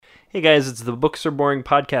Hey guys, it's the Books Are Boring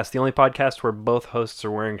podcast, the only podcast where both hosts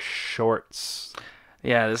are wearing shorts.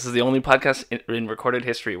 Yeah, this is the only podcast in recorded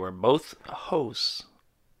history where both hosts,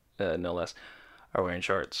 no less, are wearing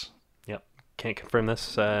shorts. Yep, can't confirm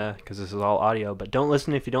this because this is all audio, but don't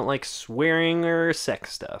listen if you don't like swearing or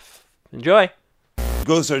sex stuff. Enjoy!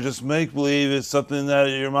 Ghosts are just make-believe. It's something that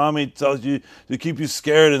your mommy tells you to keep you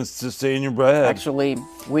scared and to stay in your bed. Actually,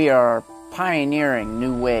 we are pioneering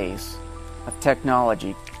new ways of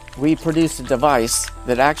technology. We produced a device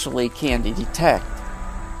that actually can detect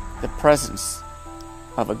the presence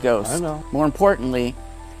of a ghost. I know. More importantly,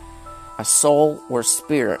 a soul or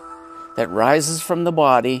spirit that rises from the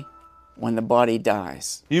body when the body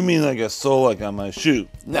dies. You mean like a soul like on my shoe?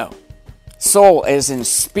 No. Soul as in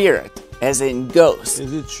spirit, as in ghost.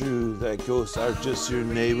 Is it true that ghosts are just your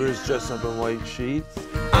neighbors dressed up in white sheets?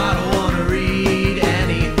 I don't wanna read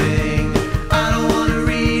anything. I don't wanna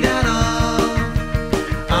read at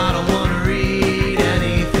all. I don't wanna read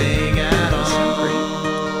anything at all.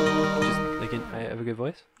 I have a good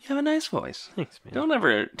voice? You have a nice voice. Thanks, man. Don't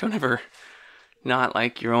ever not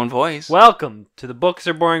like your own voice. Welcome to the Books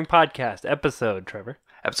Are Boring podcast episode, Trevor.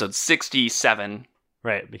 Episode 67.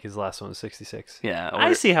 Right, because the last one was 66. Yeah.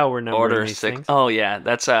 I see how we're numbering Order these 6. things. Oh, yeah.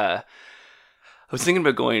 That's, I was thinking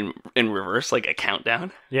about going in reverse, like a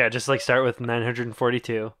countdown. Yeah, just like start with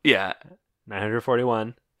 942, Yeah.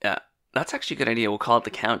 941. Yeah. That's actually a good idea. We'll call it the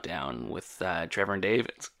countdown with Trevor and Dave.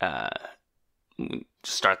 It's,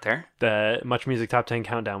 just start there. The Much Music Top 10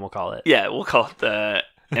 Countdown, we'll call it. Yeah, we'll call it the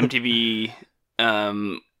MTV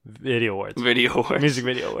Video Awards. Video Awards. Music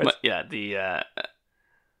Video Awards. But, yeah, the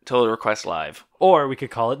Total Request Live. Or we could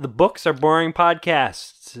call it the Books Are Boring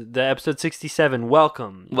podcast, the episode 67.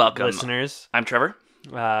 Welcome, listeners. I'm Trevor.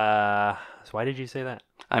 So why did you say that?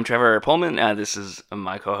 I'm Trevor Pullman. This is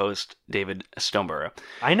my co-host, David Stoneborough.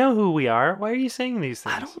 I know who we are. Why are you saying these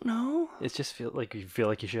things? I don't know. It just feel like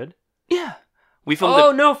you should. Yeah. We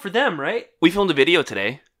filmed No, for them, right? we filmed a video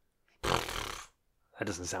today. That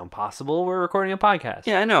doesn't sound possible. We're recording a podcast.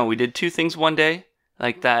 Yeah, I know. We did two things one day.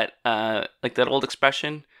 Like that old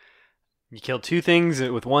expression. You killed two things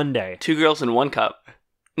with one day. Two girls in one cup.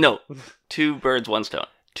 No, two birds, one stone.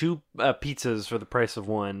 Two pizzas for the price of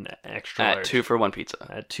one extra At large. 2 for 1 pizza.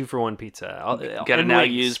 At 2 for 1 pizza. Gotta and now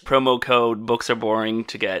wings. use promo code Books Are Boring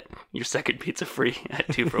to get your second pizza free at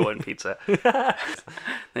 2 for 1 pizza.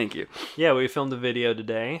 Thank you. Yeah, we filmed a video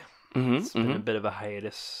today. Mm-hmm, It's been a bit of a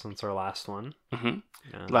hiatus since our last one.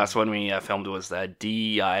 Last one we filmed was the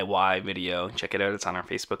DIY video. Check it out. It's on our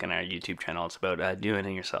Facebook and our YouTube channel. It's about doing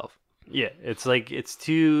it yourself. Yeah, it's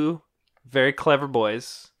two very clever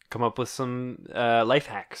boys come up with some life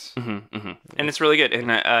hacks. And it's really good.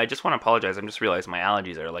 And I just want to apologize. I'm just realizing my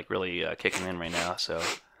allergies are like really kicking in right now. So I'm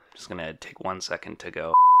just going to take 1 second to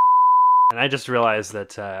go. And I just realized that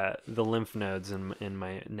the lymph nodes in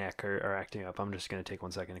my neck are acting up. I'm just going to take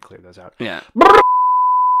 1 second to clear those out. Yeah.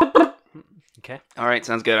 Okay? All right.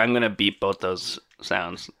 Sounds good. I'm going to beep both those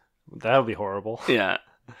sounds. That would be horrible. Yeah.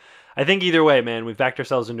 I think either way, man, we've backed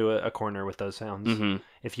ourselves into a corner with those sounds. Mm-hmm.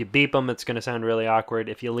 If you beep them, it's going to sound really awkward.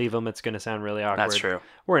 If you leave them, it's going to sound really awkward. That's true.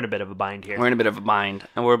 We're in a bit of a bind here. We're in a bit of a bind.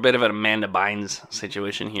 And we're a bit of an Amanda Bynes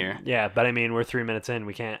situation here. Yeah, but I mean, we're 3 minutes in.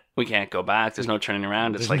 We can't. We can't go back. There's no turning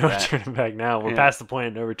around. It's There's like no that. turning back now. We're Yeah. past the point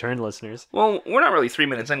of no return, listeners. Well, we're not really 3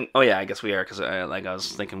 minutes in. Oh, yeah, I guess we are, because like I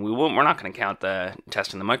was thinking, we're not going to count the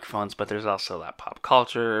testing the microphones, but there's also that pop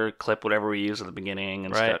culture clip, whatever we use at the beginning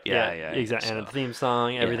and Right? stuff. Yeah. Exactly. So, And the theme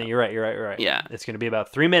song, everything. You're right. Yeah. It's going to be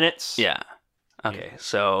about 3 minutes. yeah. Okay,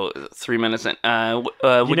 so 3 minutes in.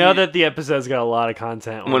 You know that the episode's got a lot of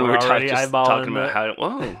content when we're already just eyeballing talking about it.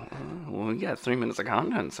 well, we got 3 minutes of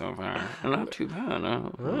content so far. Not too bad.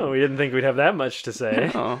 No. Oh, we didn't think we'd have that much to say.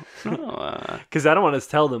 No. Because I don't want to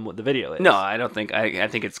tell them what the video is. No, I don't think. I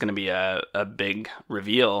think it's going to be a big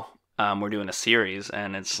reveal. We're doing a series,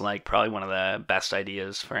 and it's like probably one of the best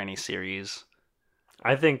ideas for any series.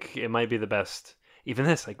 I think it might be the best. Even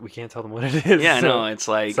this, like, we can't tell them what it is. Yeah, so- no, it's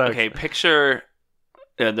like, sucks. okay, picture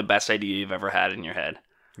the best idea you've ever had in your head.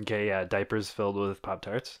 Okay, yeah, diapers filled with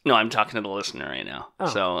Pop-Tarts. No, I'm talking to the listener right now. Oh.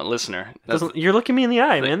 So, listener, that's, You're looking me in the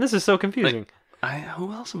eye, man. This is so confusing.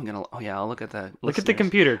 who else am I going to... Oh, yeah, I'll look at the Look at the listeners.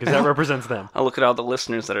 computer, because that represents them. I'll look at all the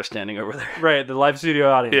listeners that are standing over there. Right, the live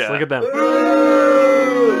studio audience. Yeah. Look at them.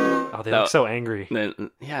 Oh, they No. look so angry.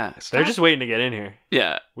 Yeah. They're just waiting to get in here.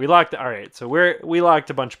 Yeah, We locked. All right, so we locked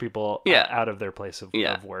a bunch of people Yeah. out of their place of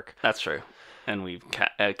work. that's true. And we've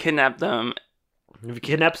kidnapped them. We've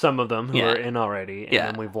kidnapped some of them who Yeah. are in already, and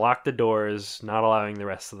Yeah. then we've locked the doors, not allowing the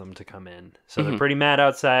rest of them to come in. So Mm-hmm. they're pretty mad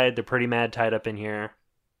outside. They're pretty mad tied up in here.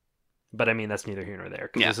 But I mean, that's neither here nor there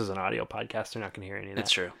because Yeah. this is an audio podcast. They're not going to hear any of that.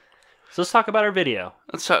 It's true. So let's talk about our video.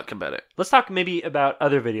 Let's talk about it. Let's talk maybe about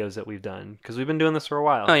other videos that we've done because we've been doing this for a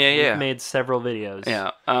while. Oh, yeah, yeah. We've made several videos.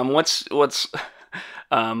 Yeah. What's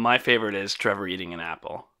my favorite is Trevor eating an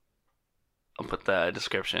apple. I'll put the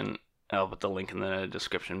description. I'll put the link in the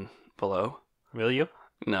description below. Will you?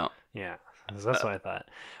 No. Yeah. That's what I thought.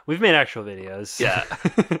 We've made actual videos. Yeah.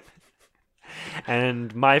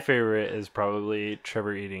 And my favorite is probably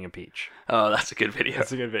Trevor eating a peach. Oh, that's a good video.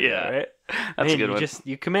 That's a good video, Yeah. right? That's a good one.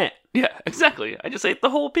 You commit. Yeah, exactly. I just ate the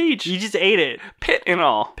whole peach. You just ate it. Pit and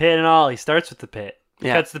all. Pit and all. He starts with the pit. He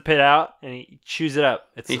Yeah. cuts the pit out and he chews it up.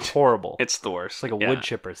 It's horrible. It's the worst. It's like a wood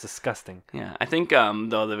chipper. It's disgusting. Yeah, I think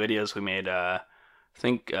though the videos we made, I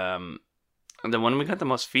think the one we got the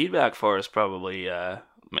most feedback for is probably the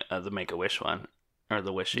Make-A-Wish one or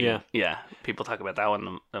the Wishy. Yeah. People talk about that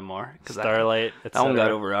one the more because Starlight. that one got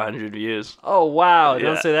etc. over 100 views. Oh wow! Yeah.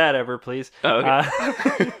 Don't say that ever, please. Oh,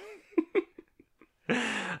 okay.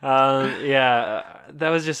 That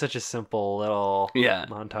was just such a simple little Yeah.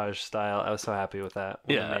 montage style. I was so happy with that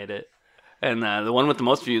when Yeah. we made it. And the one with the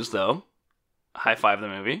most views though, High Five the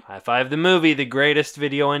Movie. High Five the Movie, the greatest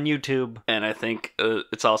video on YouTube. And I think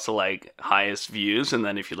it's also like highest views. And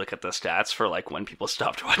then if you look at the stats for like when people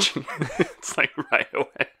stopped watching, it's like right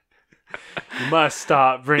away. You must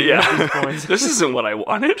stop bringing up these points. This isn't what I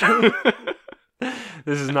wanted.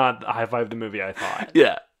 This is not High Five the Movie I thought.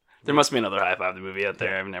 Yeah. There must be another High Five the Movie out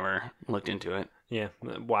there. I've never looked into it. Yeah,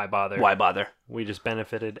 why bother? Why bother? We just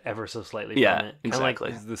benefited ever so slightly Yeah, from it.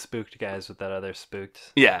 exactly. Like the Spooked guys with that other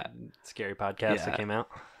Spooked Yeah. scary podcast Yeah. that came out.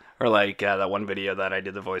 Or like that one video that I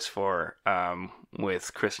did the voice for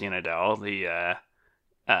with Christian Adele, the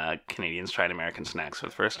Canadians tried American snacks for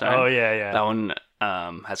the first time. Oh yeah. That one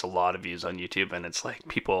has a lot of views on YouTube, and it's like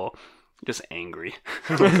people just angry.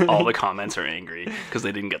 Like, all the comments are angry because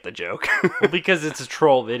they didn't get the joke. Well, because it's a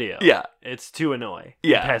troll video. Yeah. It's to annoy.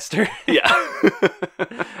 Yeah. And pester. Yeah.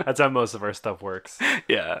 That's how most of our stuff works.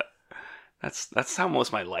 Yeah. That's how most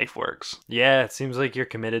of my life works. Yeah, it seems like you're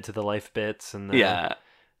committed to the life bits and the Yeah.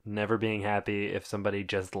 never being happy if somebody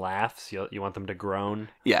just laughs. You want them to groan.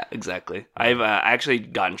 Yeah, exactly. I've actually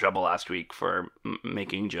got in trouble last week for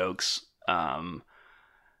making jokes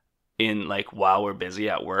in like while we're busy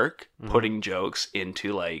at work, putting jokes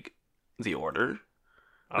into like the order.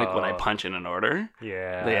 Like when I Oh. punch in an order,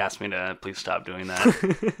 Yeah. they asked me to please stop doing that.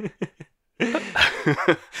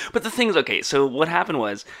 But the thing is, okay, so what happened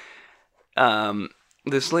was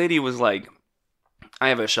this lady was like, I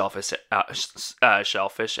have a shellfish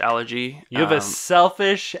allergy. You have a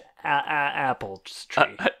selfish apple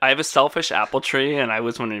tree. I have a selfish apple tree, and I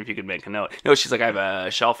was wondering if you could make a note. No, she's like, I have a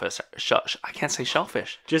shellfish. I can't say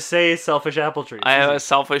shellfish. Just say selfish apple tree. I have a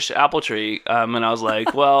selfish apple tree, and I was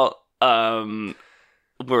like, well,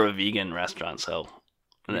 we're a vegan restaurant, so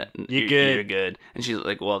you're good. And she's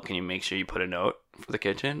like, well, can you make sure you put a note for the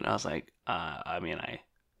kitchen? I was like, I mean, I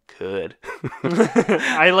could.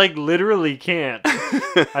 I like literally can't.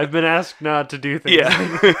 I've been asked not to do things.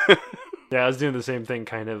 Yeah. Yeah, I was doing the same thing,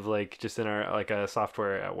 kind of like just in our like a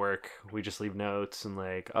software at work. We just leave notes and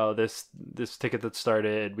like, oh, this ticket that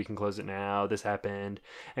started, we can close it now. This happened,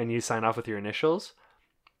 and you sign off with your initials.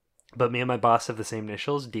 But me and my boss have the same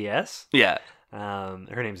initials, DS. Yeah.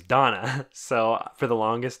 Her name's Donna. So for the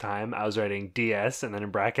longest time, I was writing DS and then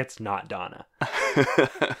in brackets, not Donna.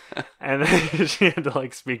 And then she had to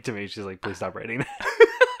like speak to me. She's like, please stop writing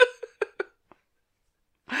that.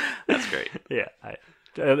 That's great. Yeah, I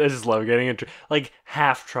just love getting into like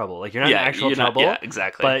half trouble. Like you're not in actual you're trouble. yeah,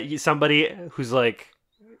 exactly. But somebody who's like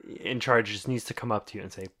in charge just needs to come up to you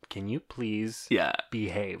and say, "Can you please yeah.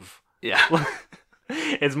 behave?" Yeah.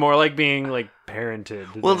 It's more like being like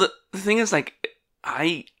parented. Well, the thing is, like,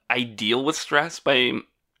 I deal with stress by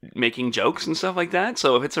making jokes and stuff like that.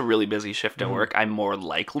 So if it's a really busy shift at work, I'm more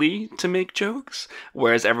likely to make jokes,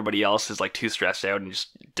 whereas everybody else is like too stressed out and just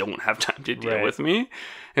don't have time to deal Right. with me.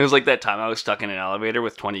 It was like that time I was stuck in an elevator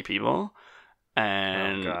with 20 people,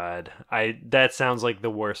 and Oh God, that sounds like the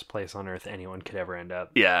worst place on earth anyone could ever end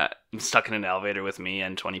up. yeah, I'm stuck in an elevator with me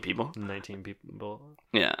and 20 people. 19 people.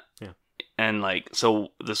 Yeah. Yeah. And like, so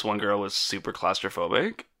this one girl was super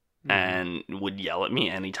claustrophobic and would yell at me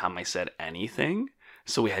anytime I said anything.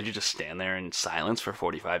 So we had to just stand there in silence for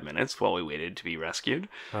 45 minutes while we waited to be rescued.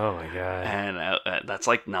 Oh my God. And that's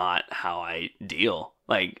like not how I deal.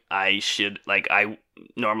 Like I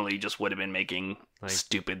normally just would have been making Like,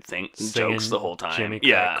 stupid jokes Singing the whole time. Jimmy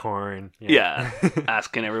yeah. Crack Corn. Yeah.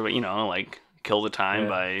 Asking everybody, like kill the time Yeah.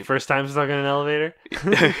 by First time stuck in an elevator.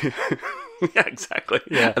 yeah, exactly.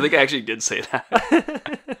 Yeah. I think I actually did say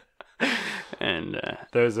that. And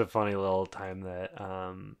There's a funny little time that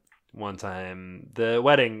one time the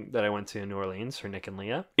wedding that I went to in New Orleans for Nick and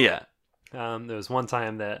Leah, yeah, There was one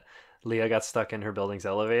time that Leah got stuck in her building's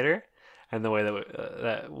elevator, and the way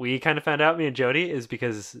that we kind of found out, me and Jody, is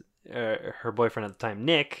because her boyfriend at the time,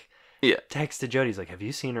 Nick, texted Jody. He's like, "Have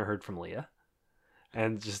you seen or heard from Leah?"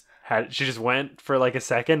 And she just went for like a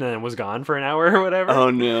second and then was gone for an hour or whatever. Oh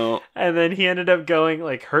no! And then he ended up going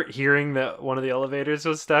like hearing that one of the elevators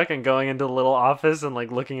was stuck and going into the little office and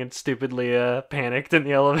like looking at stupid Leah panicked in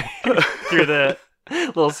the elevator through the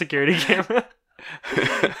little security camera.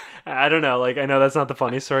 I don't know. Like, I know that's not the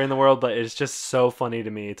funniest story in the world, but it's just so funny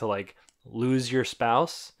to me to like lose your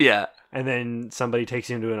spouse. Yeah. And then somebody takes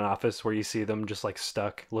you into an office where you see them just like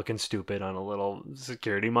stuck looking stupid on a little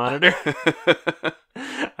security monitor.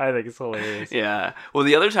 I think it's hilarious. Yeah. Well,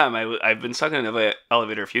 the other time I've been stuck in an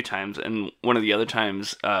elevator a few times, and one of the other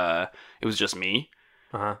times it was just me,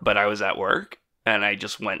 but I was at work and I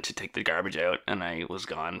just went to take the garbage out and I was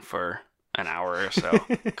gone for an hour or so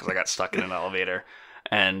because I got stuck in an elevator.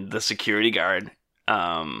 And the security guard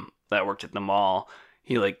that worked at the mall,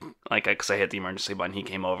 he because I hit the emergency button, he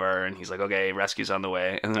came over and he's like, "Okay, rescue's on the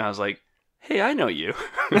way." And then I was like, "Hey, I know you."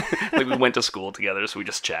 Like, we went to school together, so we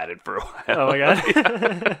just chatted for a while. Oh my god.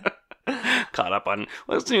 Caught up on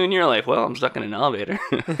what's new in your life. Well, I'm stuck in an elevator.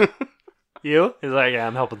 You? He's like, "Yeah,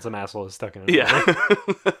 I'm helping some asshole who's stuck in an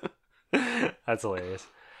elevator." That's hilarious.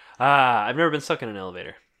 I've never been stuck in an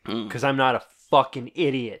elevator because I'm not a fucking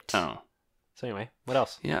idiot. Oh. So anyway, what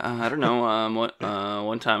else? Yeah, I don't know.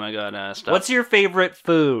 One time I got stuck. What's your favorite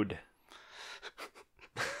food?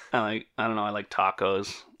 I like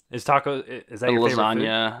tacos. Is that your favorite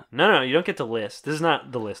lasagna? food? No, you don't get to list. This is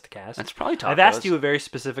not the list cast. It's probably tacos. I've asked you a very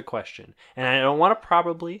specific question, and I don't want to I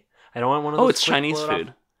don't want one of those. Oh, it's Chinese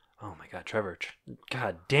food. Oh my god, Trevor!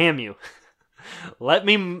 God damn you! Let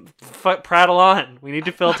me prattle on. We need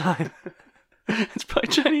to fill time. It's probably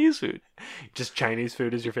Chinese food. Just Chinese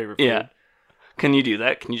food is your favorite food? Yeah. Can you do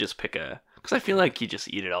that? Can you just pick because I feel like you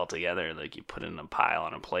just eat it all together. Like, you put it in a pile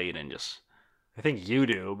on a plate and just... I think you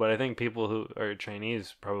do, but I think people who are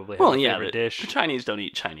Chinese probably have a favorite dish. The Chinese don't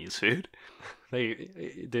eat Chinese food. They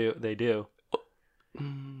do.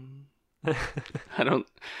 I don't...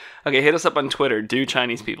 Okay, hit us up on Twitter. Do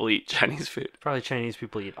Chinese people eat Chinese food? Probably Chinese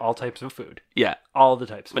people eat all types of food. Yeah. All the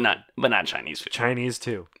types of food. Food. But not Chinese food. Chinese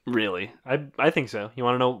too. Really? I think so. You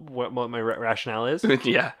want to know what my rationale is?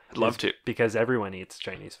 Yeah, I'd love to. Because everyone eats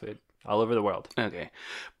Chinese food all over the world. Okay.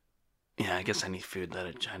 Yeah, I guess any food that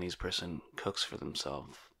a Chinese person cooks for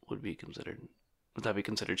themselves would that be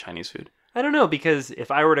considered Chinese food? I don't know, because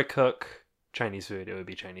if I were to cook Chinese food, it would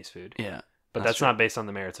be Chinese food. Yeah. But that's not based on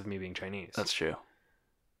the merits of me being Chinese. That's true.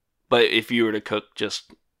 But if you were to cook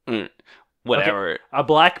just whatever. Okay. A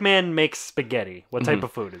black man makes spaghetti. What type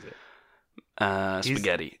of food is it?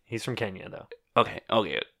 Spaghetti. He's from Kenya, though. Okay.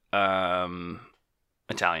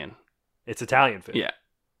 Italian. It's Italian food. Yeah.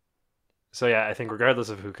 So yeah, I think regardless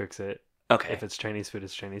of who cooks it, okay, if it's Chinese food,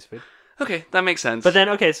 it's Chinese food. Okay, that makes sense. But then,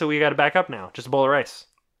 okay, so we got to back up now. Just a bowl of rice.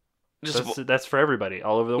 That's for everybody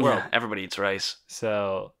all over the world. Yeah, everybody eats rice.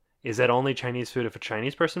 So is that only Chinese food if a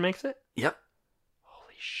Chinese person makes it? Yep.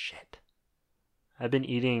 Holy shit. I've been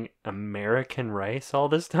eating American rice all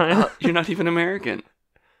this time. You're not even American.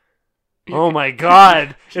 Oh my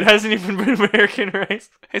god. It hasn't even been American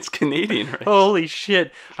rice. It's Canadian rice. Holy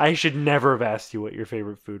shit. I should never have asked you what your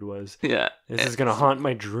favorite food was. Yeah. This is going to haunt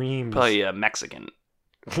my dreams. Probably Mexican.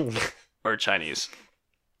 Or Chinese.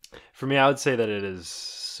 For me, I would say that it is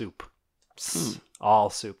soup.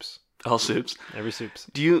 All soups. All soups? Every soups.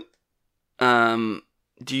 Do you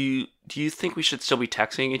think we should still be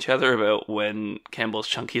texting each other about when Campbell's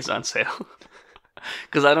Chunky is on sale?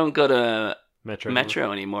 Because I don't go to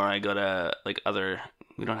Metro anymore. I go to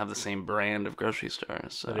we don't have the same brand of grocery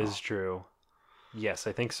stores. So. That is true. Yes,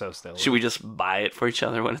 I think so still. Should we just buy it for each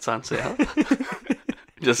other when it's on sale?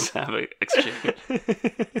 Just have an exchange.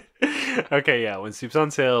 Okay, yeah. When soup's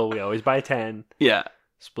on sale, we always buy 10. Yeah.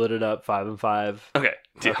 Split it up 5 and 5. Okay.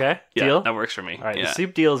 Deal. Okay. Yeah, deal. That works for me. All right. Yeah. The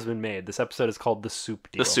soup deal has been made. This episode is called the soup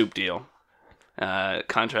deal. The soup deal.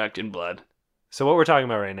 Contract in blood. So what we're talking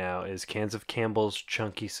about right now is cans of Campbell's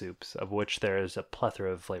Chunky Soups, of which there is a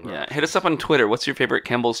plethora of flavors. Yeah. Hit us up on Twitter. What's your favorite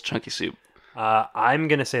Campbell's Chunky Soup? I'm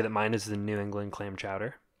gonna say that mine is the New England clam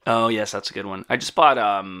chowder. Oh yes, that's a good one. I just bought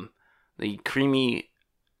the creamy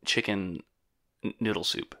chicken noodle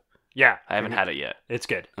soup. Yeah, I haven't had it yet. It's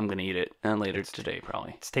good. I'm gonna eat it later today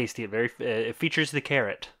probably. It's tasty. It features the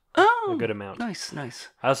carrot. Oh, a good amount. Nice.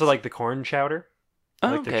 I also like the corn chowder.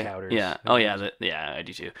 I like okay. their chowders. Yeah. Oh yeah. Yeah, I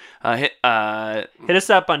do too. Hit us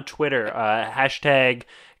up on Twitter. Hashtag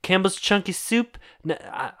Campbell's Chunky Soup.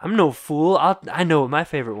 I'm no fool. I know what my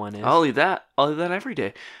favorite one is. I'll eat that. I'll eat that every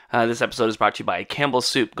day. This episode is brought to you by Campbell's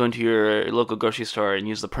Soup. Go into your local grocery store and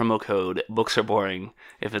use the promo code Books Are Boring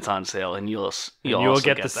if it's on sale, and you'll also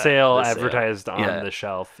get the that- sale the sale. advertised on Yeah. the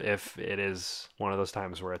shelf if it is one of those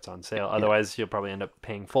times where it's on sale. Otherwise, you'll probably end up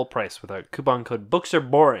paying full price with our coupon code Books Are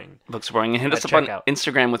Boring. Books Are Boring. And hit At us up on checkout.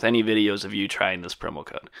 Instagram with any videos of you trying this promo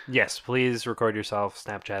code. Yes, please record yourself,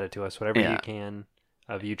 Snapchat it to us, whatever Yeah. you can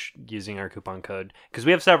of you using our coupon code, because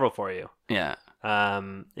we have several for you. Yeah.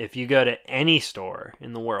 If you go to any store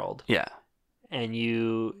in the world Yeah. and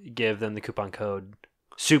you give them the coupon code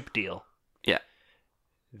Soup Deal, Yeah.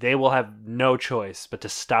 they will have no choice but to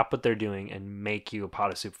stop what they're doing and make you a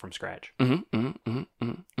pot of soup from scratch.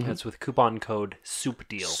 That's with coupon code Soup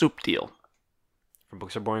Deal Soup Deal. from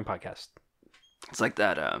Books Are Boring podcast. It's like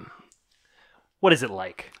that What is it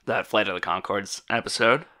like? that Flight of the Conchords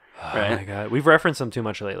episode. Oh Right. my god, we've referenced them too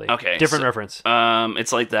much lately. Okay, different so- reference.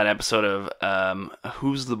 It's like that episode of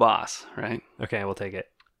Who's the Boss, right? Okay, we'll take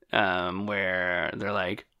it. Where they're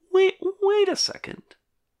like, wait a second,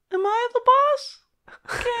 am I the boss?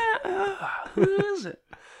 Who is it?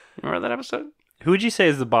 Remember that episode? Who would you say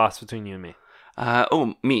is the boss between you and me?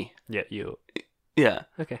 Me. Yeah, you. Yeah,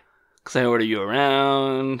 Okay. because I order you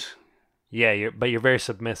around. Yeah, you're very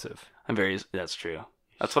submissive. That's true.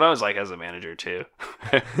 That's what I was like as a manager too.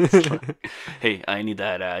 It's like, hey, I need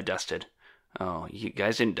that dusted. Oh, you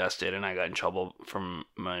guys didn't dust it, and I got in trouble from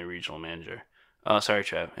my regional manager. Oh, sorry,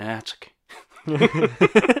 Trev. It's okay.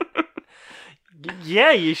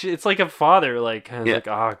 Yeah, you should. It's like a father, like, kind of Yeah.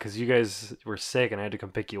 like, because you guys were sick and I had to come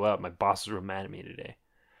pick you up. My boss was real mad at me today.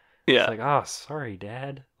 Yeah. It's like, oh, sorry,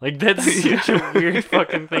 Dad. Like, that's such a weird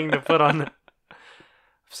fucking thing to put on.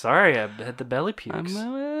 Sorry, I had the belly pukes.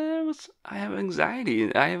 I have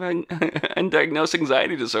anxiety. I have an undiagnosed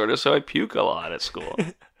anxiety disorder, so I puke a lot at school.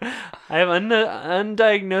 I have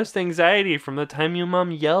undiagnosed anxiety from the time you and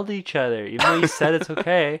Mom yelled at each other. Even though you said it's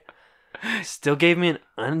okay, still gave me an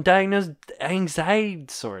undiagnosed anxiety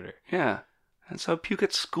disorder. Yeah. And so I puke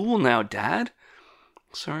at school now, Dad.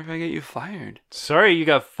 Sorry if I get you fired. Sorry you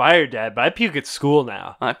got fired, Dad, but I puke at school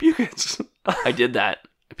now. I puke at I did that.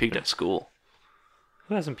 I puked at school.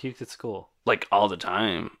 Who hasn't puked at school? Like all the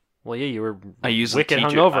time. Well, yeah, you were I use wicked the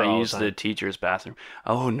teacher, hungover I all use the the time. teacher's bathroom.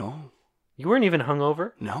 Oh no. You weren't even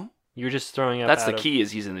hungover. No? You were just throwing up. That's out the of- key,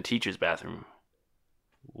 is using the teacher's bathroom.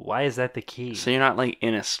 Why is that the key? So you're not like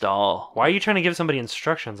in a stall. Why are you trying to give somebody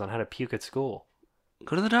instructions on how to puke at school?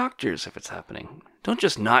 Go to the doctors if it's happening. Don't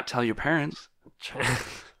just not tell your parents.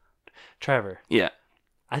 Trevor, Yeah.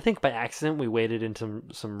 I think by accident we waded into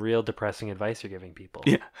some real depressing advice you're giving people.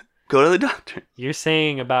 Yeah. Go to the doctor. You're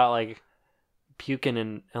saying about like puking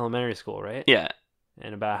in elementary school, right? Yeah.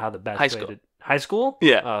 And about how the best High way school. to high school?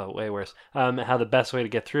 Yeah. Oh, way worse. How the best way to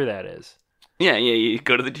get through that is. Yeah, you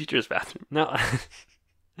go to the teacher's bathroom. No.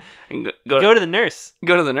 And Go to the nurse.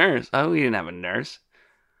 go to the nurse. Oh, we didn't have a nurse.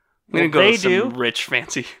 We Well, didn't go they to some do. rich,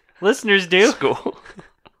 fancy Listeners do. school.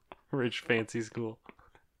 Rich fancy school.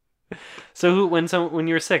 So when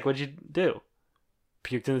you were sick, what'd you do?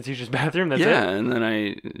 Puked in the teacher's bathroom? That's yeah, it? and then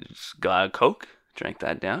I just got a Coke, drank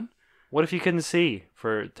that down. What if you couldn't see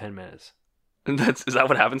for 10 minutes? And is that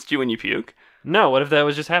what happens to you when you puke? No, what if that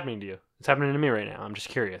was just happening to you? It's happening to me right now. I'm just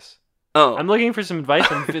curious. Oh. I'm looking for some advice.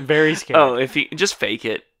 I'm very scared. Oh, if you just fake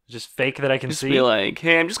it. Just fake that I can Just see. be like,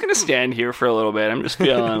 hey, I'm just gonna stand here for a little bit. I'm just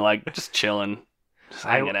feeling like just chilling, just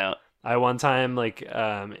hanging out. I one time, like,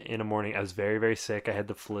 in the morning, I was very, very sick. I had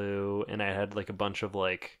the flu, and I had like a bunch of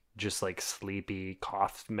like just like sleepy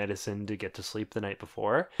cough medicine to get to sleep the night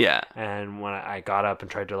before. Yeah. And when I got up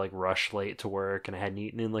and tried to like rush late to work, and I hadn't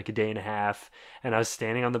eaten in like a day and a half, and I was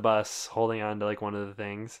standing on the bus holding on to like one of the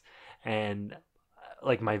things, and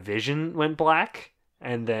like my vision went black,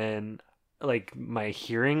 and then like my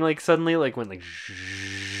hearing like suddenly like went like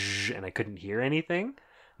zzzz, and I couldn't hear anything.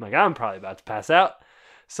 I'm like, I'm probably about to pass out.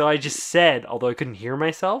 So I just said, although I couldn't hear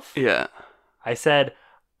myself, Yeah. I said,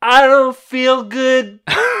 I don't feel good.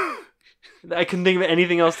 I couldn't think of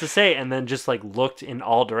anything else to say, and then just like looked in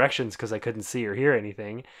all directions because I couldn't see or hear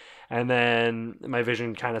anything. And then my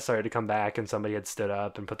vision kind of started to come back, and somebody had stood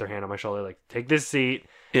up and put their hand on my shoulder, like, take this seat.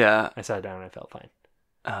 Yeah. I sat down and I felt fine.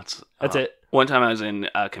 That's it. One time I was in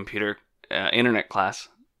computer internet class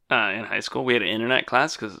in high school. We had an internet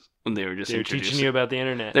class because they were just They were introducing. teaching you about the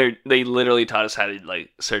internet. They literally taught us how to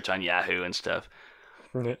like search on Yahoo and stuff.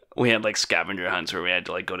 We had like scavenger hunts where we had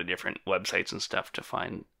to like go to different websites and stuff to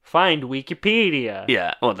find. Find Wikipedia.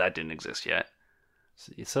 Yeah, well, that didn't exist yet.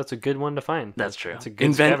 So it's a good one to find. That's true. It's a good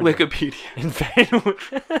Invent scavenger. Wikipedia.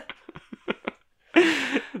 Invent.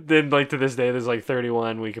 Then, like, to this day, there's like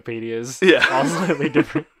 31 Wikipedias. Yeah. All slightly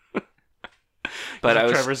different. But I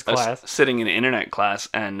Trevor's was class. sitting in internet class,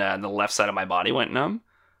 and the left side of my body went numb.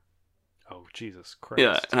 Oh, Jesus Christ.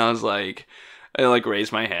 Yeah, and I was like, I like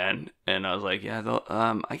raised my hand, and I was like, yeah,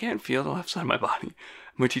 I can't feel the left side of my body.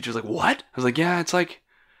 My teacher's like, what? I was like, yeah, it's like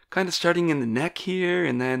kind of starting in the neck here,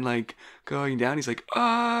 and then like going down. He's like,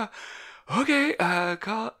 okay,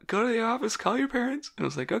 go to the office, call your parents. And I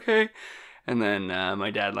was like, okay. And then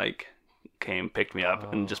my dad like picked me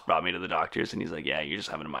up, and just brought me to the doctors, and he's like, yeah, you're just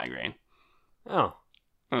having a migraine. Oh.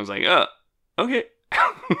 I was like, okay.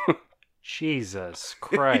 Jesus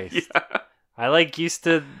Christ. Yeah. I like used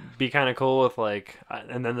to be kind of cool with like,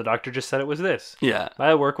 and then the doctor just said it was this. Yeah.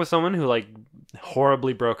 I work with someone who like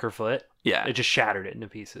horribly broke her foot. Yeah. It just shattered it into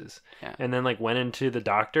pieces. Yeah. And then like went into the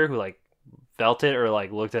doctor who like felt it or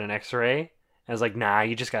like looked at an x-ray and was like, nah,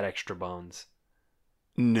 you just got extra bones.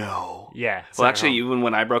 No. Yeah. Well, actually, even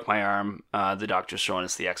when I broke my arm, the doctor's showing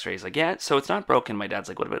us the x-ray. He's like, yeah, so it's not broken. My dad's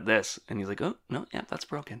like, what about this? And he's like, oh, no, yeah, that's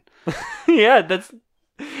broken. yeah, that's,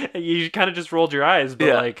 you kind of just rolled your eyes, but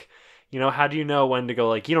Yeah. like, you know, how do you know when to go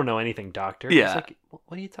like, you don't know anything, doctor? Yeah. It's like,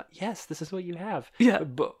 what are you talking? Yes, this is what you have. Yeah.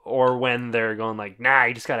 Or when they're going like, nah,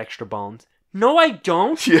 you just got extra bones. No, I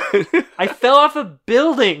don't. Yeah. I fell off a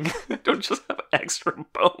building. I don't just have extra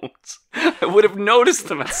bones. I would have noticed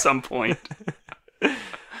them at some point.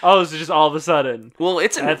 Oh, so just all of a sudden. Well,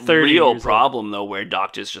 it's a At 30 real years old. problem, though, where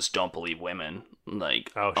doctors just don't believe women,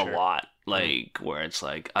 like, Oh, a sure. lot. Like, where it's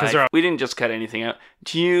like, 'Cause they're all- we didn't just cut anything out.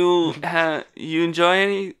 Do you, you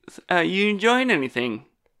enjoying anything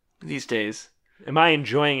these days? Am I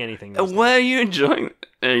enjoying anything? these What days? are you enjoying?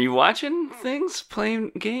 Are you watching things,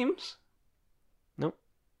 playing games? Nope.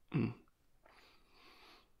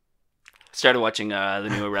 Started watching the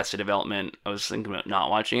new Arrested Development. I was thinking about not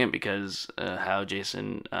watching it because how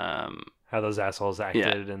Jason, How those assholes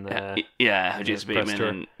acted in the how the Jason press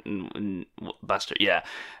Bateman and Buster, yeah,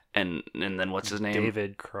 and then what's his name?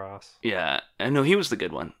 David Cross. Yeah, I know he was the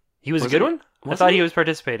good one. He was a Was good it- one? I wasn't thought he? he was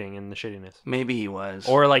participating in the shittiness. Maybe he was.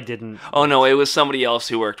 Or like didn't. oh no, it was somebody else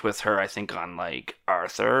who worked with her. I think on like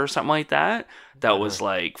Arthur or something like that. That was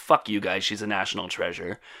like, fuck you guys. She's a national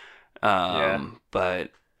treasure.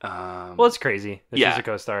 But Well, it's crazy. That Yeah. She's a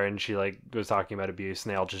co-star and she like was talking about abuse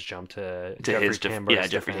and they all just jumped to to his Tambor's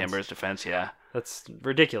Jeffrey defense. Tambor's defense. Yeah. That's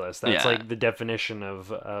ridiculous. That's Yeah. like the definition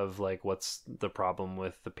of like what's the problem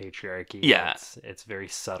with the patriarchy. Yeah. It's very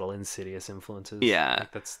subtle, insidious influences. Yeah.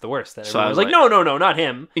 Like, that's the worst. That So I everyone's was like, like- no, not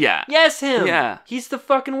him. Yeah. Yes, him. Yeah. He's the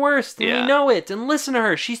fucking worst, and Yeah. you know it. And listen to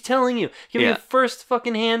her. She's telling you. Give me Yeah. a first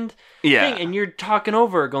fucking hand Yeah. thing, and you're talking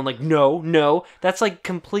over her, going like, no. That's like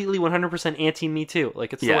completely 100% anti Me Too.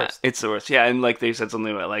 Like it's the Yeah, worst. it's the worst. Yeah, and like they said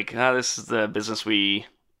something about like, this is the business we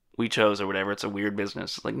chose or whatever. It's a weird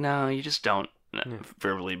business. Like, no, you just don't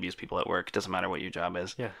verbally abuse people at work. It doesn't matter what your job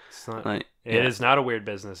is. Yeah, it's not. Like, It is not a weird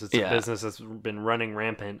business. It's Yeah. a business that's been running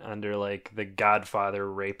rampant under like the Godfather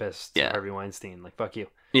rapist Yeah. Harvey Weinstein. Like fuck you.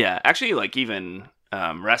 Yeah, actually, like even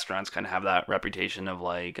restaurants kind of have that reputation of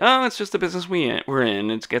like, oh, it's just the business we're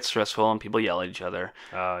in. It gets stressful and people yell at each other,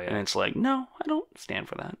 Oh and yeah, it's like, no, I don't stand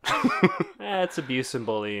for that. it's abuse and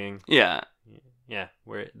bullying. Yeah, Yeah,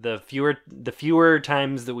 where the fewer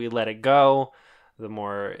times that we let it go, the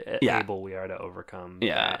more Yeah. able we are to overcome.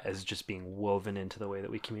 Yeah. that as just being woven into the way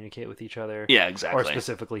that we communicate with each other. yeah, exactly. Or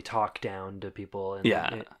specifically talk down to people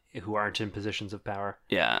who aren't in positions of power.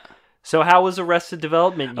 Yeah. So how was Arrested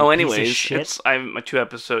Development? You Oh, piece of anyways, shit? I'm 2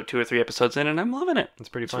 or 3 episodes in, and I'm loving it. It's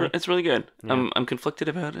pretty funny. It's really good. Yeah. I'm conflicted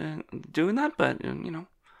about doing that, but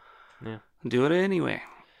Yeah. do it anyway.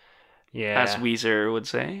 Yeah. As Weezer would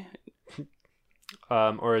say.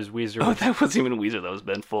 Or as Weezer. Oh, would- that wasn't even Weezer. That was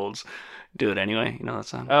Ben Folds. Do it anyway. You know that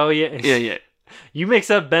song? Oh yeah. Yeah. You mix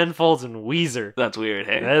up Ben Folds and Weezer. That's weird.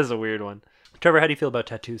 Hey, That is a weird one. Trevor, how do you feel about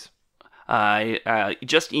tattoos? I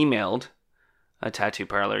just emailed a tattoo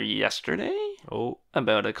parlor yesterday Oh,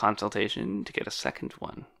 about a consultation to get a second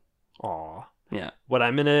one. aw. Yeah. What I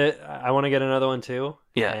want to get another one too.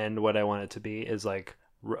 Yeah. And what I want it to be is like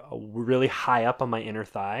really high up on my inner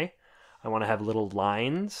thigh. I want to have little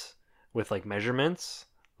lines with like measurements,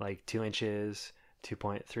 like 2 inches,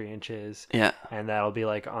 2.3 inches. Yeah. And that'll be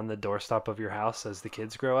like on the doorstep of your house as the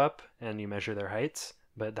kids grow up and you measure their heights.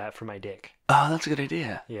 But that for my dick. Oh, that's a good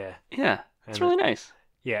idea. Yeah. Yeah. It's And really nice.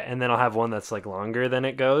 Yeah, and then I'll have one that's like longer than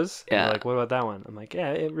it goes. And Yeah. they're like, what about that one? I'm like,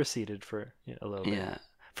 yeah, it receded for a little bit Yeah.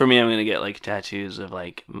 For me, I'm going to get like tattoos of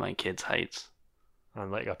like my kids' heights.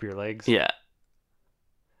 on like up your legs. Yeah.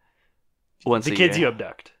 Once The a kids you year.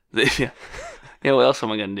 abduct. Yeah. Yeah, what else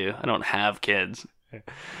am I going to do? I don't have kids.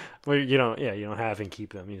 Well, you don't have and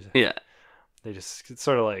keep them. Yeah. They just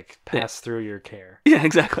sort of like pass through your care Yeah,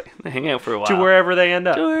 exactly. They hang out for a while. to wherever they end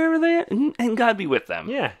up. To wherever they and God be with them.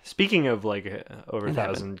 Yeah. Speaking of like over In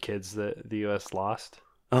 1,000 kids that the U.S. lost,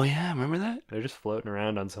 Oh yeah, remember that? they're just floating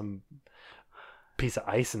around on some piece of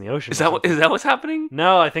ice in the ocean. Is that what's happening?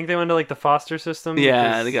 No, I think they went to like the foster system. Yeah,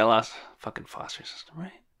 because- they got lost. Fucking foster system,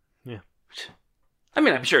 right? Yeah. I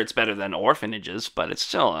mean, I'm sure it's better than orphanages, but it's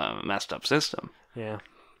still a messed up system. Yeah.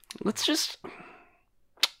 Let's just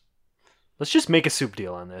Make a soup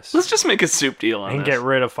deal on this. make a soup deal on and this. get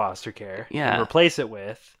rid of foster care. Yeah. And replace it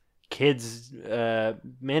with kids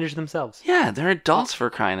manage themselves. Yeah, they're adults for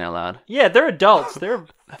crying out loud. Yeah, they're adults. They're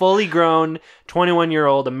fully grown,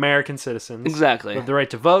 21-year-old American citizens. Exactly. Who have the right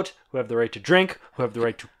to vote, who have the right to drink, who have the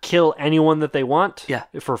right to kill anyone that they want. Yeah.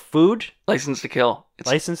 For food, License to kill.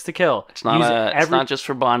 license to kill. It's not Use it's not just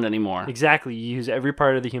for Bond anymore. Exactly. You use every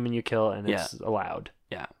part of the human you kill, and it's allowed.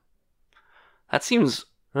 Yeah. That seems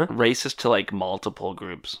Huh? racist to like multiple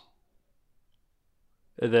groups.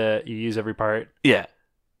 You use every part. Yeah.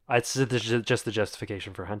 It's just the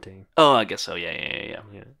justification for hunting. Oh, I guess so. Yeah.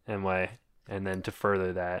 Yeah. And why? And then to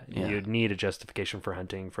further that, Yeah. you'd need a justification for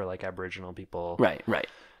hunting for like Aboriginal people. Right.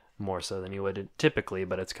 More so than you would typically,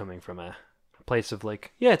 but it's coming from a place of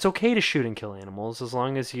like, yeah, it's okay to shoot and kill animals as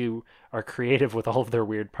long as you are creative with all of their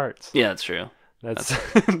weird parts. Yeah, that's true. That's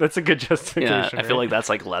that's a good justification. Yeah, I feel right? like that's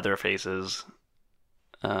like Leatherface's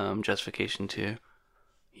justification too.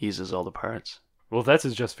 He uses all the parts. Well, if that's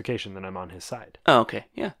his justification, then I'm on his side. Oh, okay.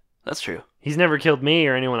 Yeah, that's true. He's never killed me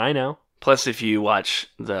or anyone I know. Plus, if you watch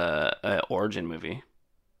the Origin movie,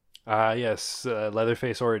 Yes,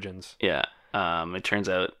 Leatherface Origins. yeah, it turns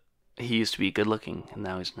out he used to be good looking and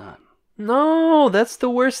now he's not. No, that's the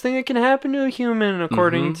worst thing that can happen to a human,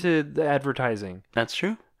 according Mhm. to the advertising That's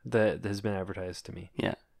true. that has been advertised to me.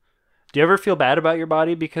 Yeah. Do you ever feel bad about your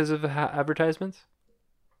body because of advertisements?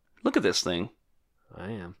 Look at this thing.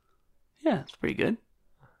 I am. Yeah, it's pretty good.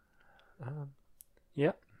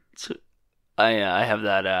 Yep. So, I have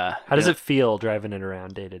that. How does it feel driving it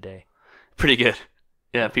around day to day? Pretty good.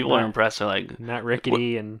 Yeah, people are Yeah. impressed. They're like, Not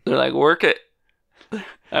rickety and work it.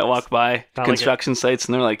 I walk by not like construction sites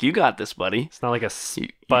and they're like, you got this, buddy. it's not like a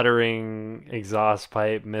sputtering exhaust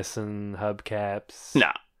pipe missing hubcaps.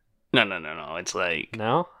 No. It's like,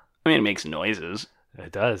 No? I mean, it makes noises.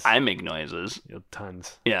 It does. I make noises.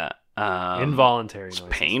 Tons. Yeah. Involuntary It's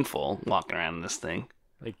noises. painful walking around in this thing.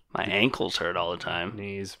 Like My ankles hurt all the time.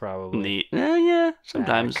 knees probably. Yeah,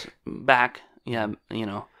 sometimes back. Yeah, you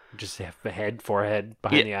know. Just have a head, forehead,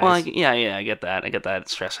 behind the Yeah, eyes. well, I get that. I get that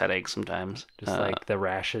stress headache sometimes. Just like the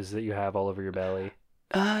rashes that you have all over your belly.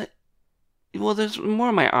 Well, there's more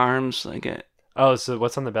on my arms. I get, Oh, so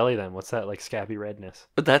what's on the belly then? What's that like scabby redness?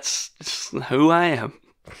 but that's just who I am.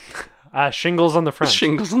 Shingles on the front.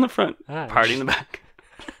 Shingles on the front, Ah, party in the back.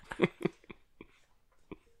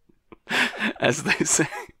 As they say.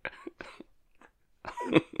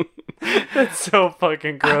 That's so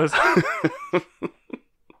fucking gross.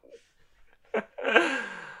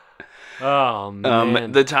 Oh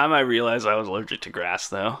man. The time I realized I was allergic to grass,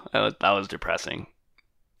 though, that was depressing.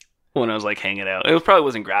 When I was like hanging out, it probably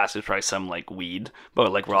wasn't grass; it was probably some like weed.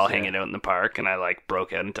 But like we're all hanging out in the park, and I like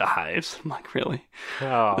broke out into hives. I'm like, really?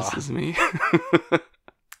 Oh. This is me.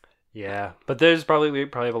 Yeah, but we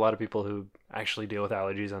probably have a lot of people who actually deal with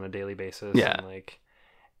allergies on a daily basis. Yeah. And like,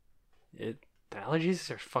 allergies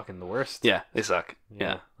are fucking the worst. Yeah, they suck.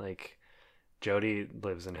 Yeah. Like, Jody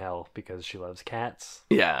lives in hell because she loves cats,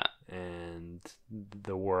 Yeah. and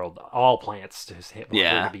the world, all plants, just want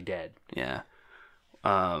her to be dead. Yeah.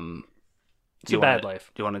 It's a bad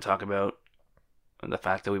life. Do you want to talk about the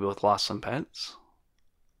fact that we both lost some pets?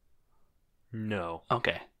 No.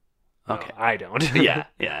 Okay. No, Okay. I don't. Yeah.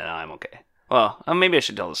 No, I'm okay. Well, maybe I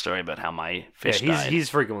should tell the story about how my fish died. He's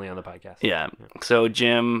frequently on the podcast. Yeah. So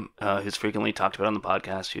Jim, who's frequently talked about on the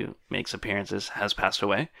podcast, who makes appearances, has passed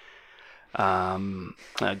away.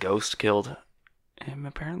 A ghost killed him,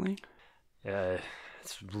 apparently.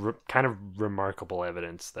 It's kind of remarkable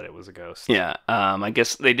evidence that it was a ghost. Yeah. I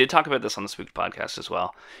guess they did talk about this on the Spooked podcast as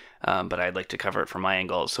well. But I'd like to cover it from my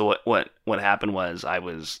angle. So what happened was I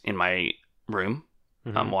was in my room.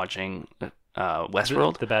 Mhm. I'm watching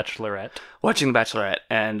Westworld. The Bachelorette. Watching The Bachelorette,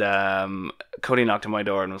 and Cody knocked on my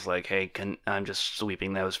door and was like, "Hey, I'm just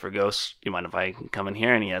sweeping those for ghosts. Do you mind if I come in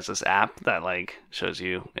here?" And he has this app that like shows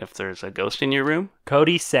you if there's a ghost in your room.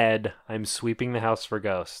 Cody said, "I'm sweeping the house for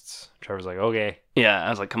ghosts." Trevor's like, "Okay, Yeah, I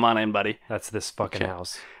was like, "Come on in, buddy." that's this fucking Okay.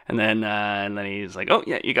 house." And then he's like, "Oh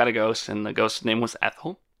yeah, you got a ghost," and the ghost's name was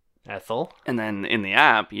Ethel. Ethel. And then in the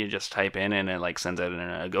app, you just type in and it like sends out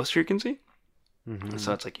a ghost you can see. Mm-hmm.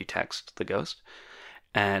 So it's like you text the ghost,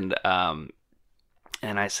 and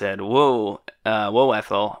And I said, whoa,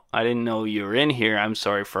 Ethel, I didn't know you were in here. I'm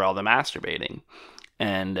sorry for all the masturbating.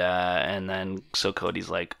 And then so Cody's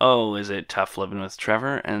like, oh, is it tough living with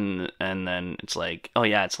Trevor? And then it's like, oh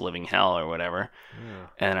yeah, it's living hell or whatever. Yeah.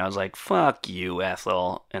 And I was like, fuck you,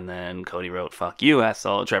 Ethel. And then Cody wrote, fuck you,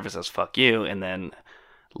 Ethel. Trevor says, fuck you. And then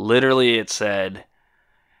literally it said,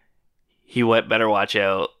 he better watch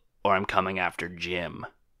out or I'm coming after Jim.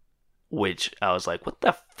 Which I was like, what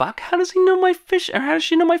the fuck? How does he know my fish? Or how does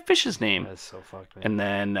she know my fish's name? That's so fucked,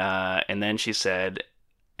 man. And then she said,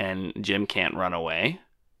 and Jim can't run away.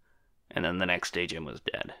 And then the next day, Jim was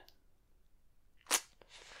dead.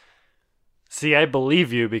 See, I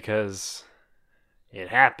believe you because it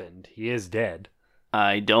happened. He is dead.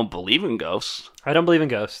 I don't believe in ghosts. I don't believe in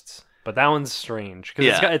ghosts, but that one's strange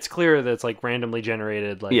because it's clear that it's like randomly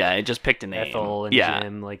generated. Like it just picked a name. Ethel and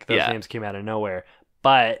Jim, like those names came out of nowhere.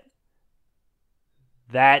 But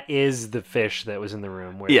that is the fish that was in the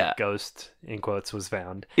room where the ghost, in quotes, was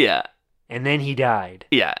found. Yeah. And then he died.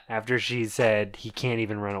 Yeah. After she said he can't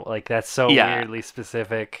even run away. Like, that's so weirdly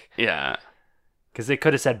specific. Yeah. Because it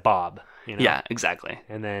could have said Bob. You know? Yeah, exactly.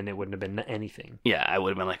 And then it wouldn't have been anything. Yeah, I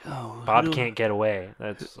would have been like, oh. Bob can't get away.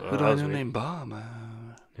 That's who do I know named Bob?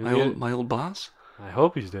 My old boss? I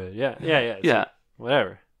hope he's dead. Yeah. So,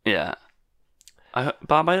 whatever. Yeah.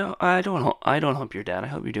 Bob, I don't hope you're dead. I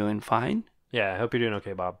hope you're doing fine. Yeah, I hope you're doing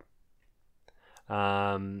okay, Bob.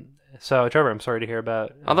 So, Trevor, I'm sorry to hear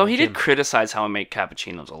about... Although he did criticize how I make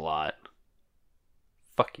cappuccinos a lot.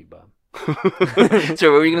 Fuck you, Bob.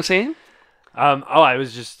 So, what were you going to say? I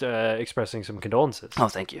was just expressing some condolences. Oh,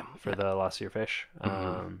 thank you. For the loss of your fish.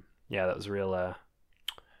 Yeah, that was a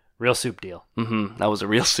real soup deal. Mm-hmm. That was a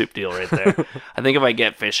real soup deal right there. I think if I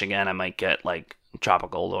get fish again, I might get, like,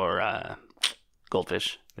 tropical or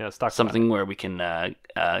goldfish. Yeah, let's talk something where we can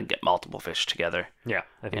get multiple fish together. Yeah,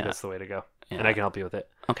 I think that's the way to go. Yeah. And I can help you with it.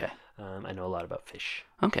 Okay. I know a lot about fish.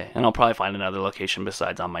 Okay, and I'll probably find another location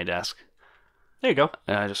besides on my desk. There you go.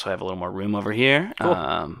 Just so I have a little more room over here. Cool.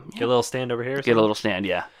 Get a little stand over here. Get a little stand,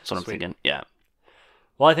 yeah. That's what I'm thinking. Yeah.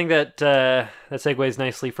 Well, I think that that segues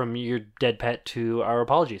nicely from your dead pet to our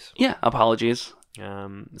apologies. Yeah, apologies.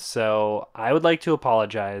 So I would like to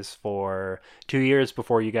apologize for 2 years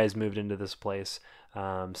before you guys moved into this place,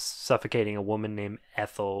 suffocating a woman named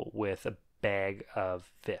Ethel with a bag of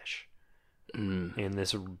fish in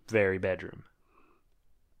this very bedroom.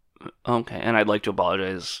 Okay, and I'd like to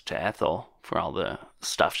apologize to Ethel for all the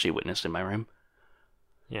stuff she witnessed in my room.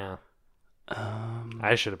 Yeah.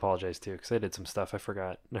 I should apologize too, because I did some stuff. I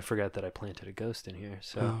forgot that I planted a ghost in here.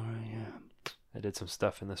 So yeah. I did some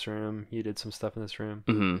stuff in this room. You did some stuff in this room.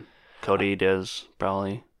 Mm-hmm. Cody does,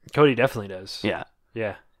 probably. Cody definitely does. Yeah.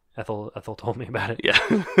 Yeah. Ethel told me about it. Yeah.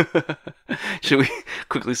 Should we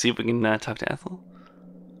quickly see if we can talk to Ethel?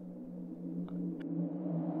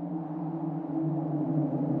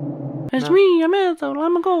 It's me, I'm Ethel,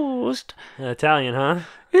 I'm a ghost. Italian, huh?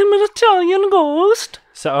 I'm an Italian ghost.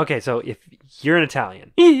 So if you're an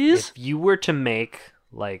Italian, yes. If you were to make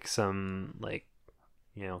like some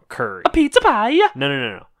curry, a pizza pie.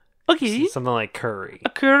 No. Okay. Something like curry. A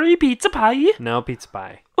curry pizza pie. No, pizza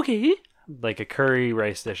pie. Okay. Like a curry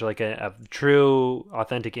rice dish, like a true,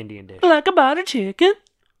 authentic Indian dish. Like a butter chicken.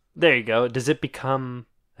 There you go. Does it become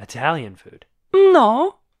Italian food?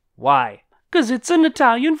 No. Why? Because it's an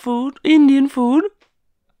Italian food, Indian food.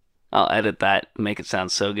 I'll edit that, make it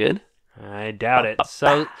sound so good. I doubt it.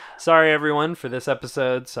 So, sorry everyone for this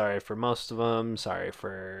episode. Sorry for most of them. Sorry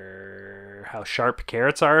for how sharp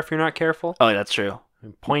carrots are if you're not careful. Oh, that's true.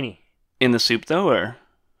 And pointy. In the soup, though, or?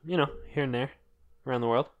 Here and there. Around the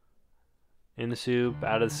world. In the soup,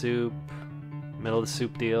 out of the soup, middle of the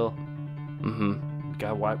soup deal. Mm-hmm.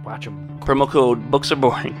 Gotta watch them. Promo code books are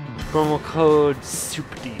boring. Promo code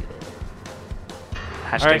soup deal.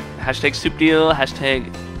 Hashtag soup deal.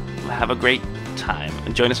 Hashtag have a great time.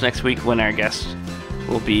 And join us next week when our guest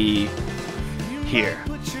will be here.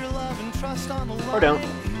 Or don't.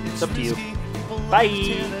 It's up to you. Bye. Do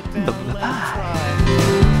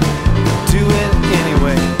it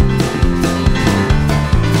anyway.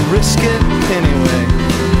 Risk it anyway.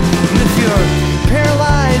 And if you're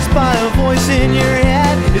paralyzed by a voice in your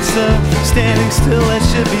head, it's the standing still that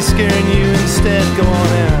should be scaring you instead. Go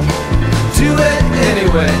on in. Do it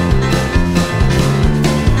anyway.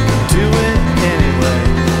 Do it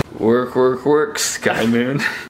anyway. Work, Sky Moon.